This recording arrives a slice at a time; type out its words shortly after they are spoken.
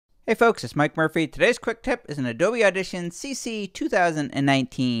Hey folks, it's Mike Murphy. Today's quick tip is an Adobe Audition CC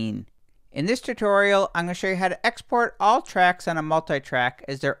 2019. In this tutorial, I'm going to show you how to export all tracks on a multitrack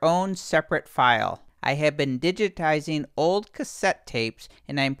as their own separate file. I have been digitizing old cassette tapes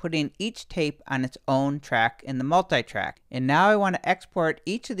and I'm putting each tape on its own track in the multitrack. And now I want to export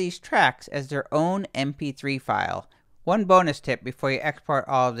each of these tracks as their own MP3 file. One bonus tip before you export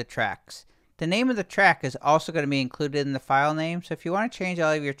all of the tracks. The name of the track is also going to be included in the file name, so if you want to change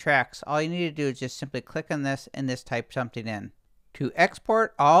all of your tracks, all you need to do is just simply click on this and this type something in. To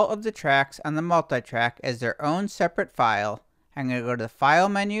export all of the tracks on the multitrack as their own separate file, I'm going to go to the File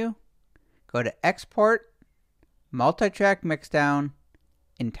menu, go to Export, Multitrack Mixdown,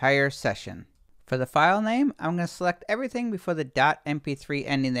 Entire Session. For the file name, I'm going to select everything before the .mp3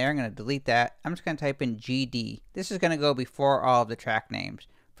 ending there. I'm going to delete that. I'm just going to type in GD. This is going to go before all of the track names.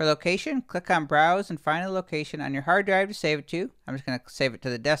 For location, click on Browse and find a location on your hard drive to save it to. I'm just going to save it to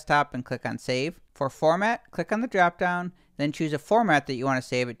the desktop and click on Save. For format, click on the drop down, then choose a format that you want to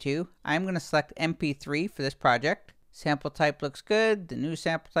save it to. I'm going to select MP3 for this project. Sample type looks good, the new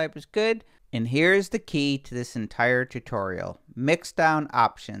sample type is good, and here's the key to this entire tutorial: Mixdown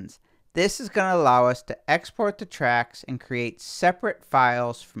options. This is going to allow us to export the tracks and create separate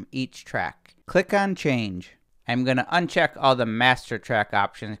files from each track. Click on Change. I'm going to uncheck all the master track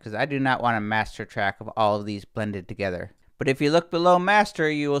options because I do not want a master track of all of these blended together. But if you look below master,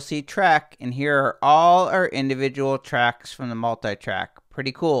 you will see track, and here are all our individual tracks from the multi-track.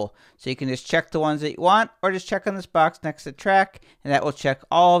 Pretty cool. So you can just check the ones that you want, or just check on this box next to track, and that will check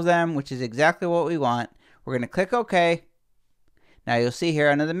all of them, which is exactly what we want. We're going to click OK. Now you'll see here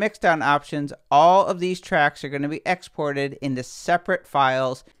under the Mixdown options, all of these tracks are going to be exported into separate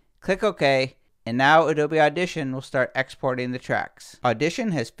files. Click OK. And now Adobe Audition will start exporting the tracks.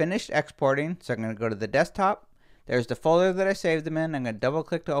 Audition has finished exporting, so I'm going to go to the desktop. There's the folder that I saved them in. I'm going to double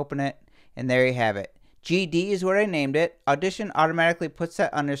click to open it, and there you have it. GD is what I named it. Audition automatically puts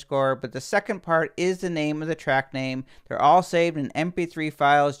that underscore, but the second part is the name of the track name. They're all saved in MP3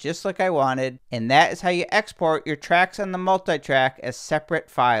 files just like I wanted, and that is how you export your tracks on the multitrack as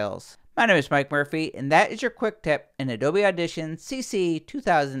separate files. My name is Mike Murphy, and that is your quick tip in Adobe Audition CC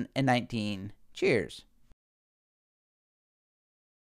 2019. Cheers.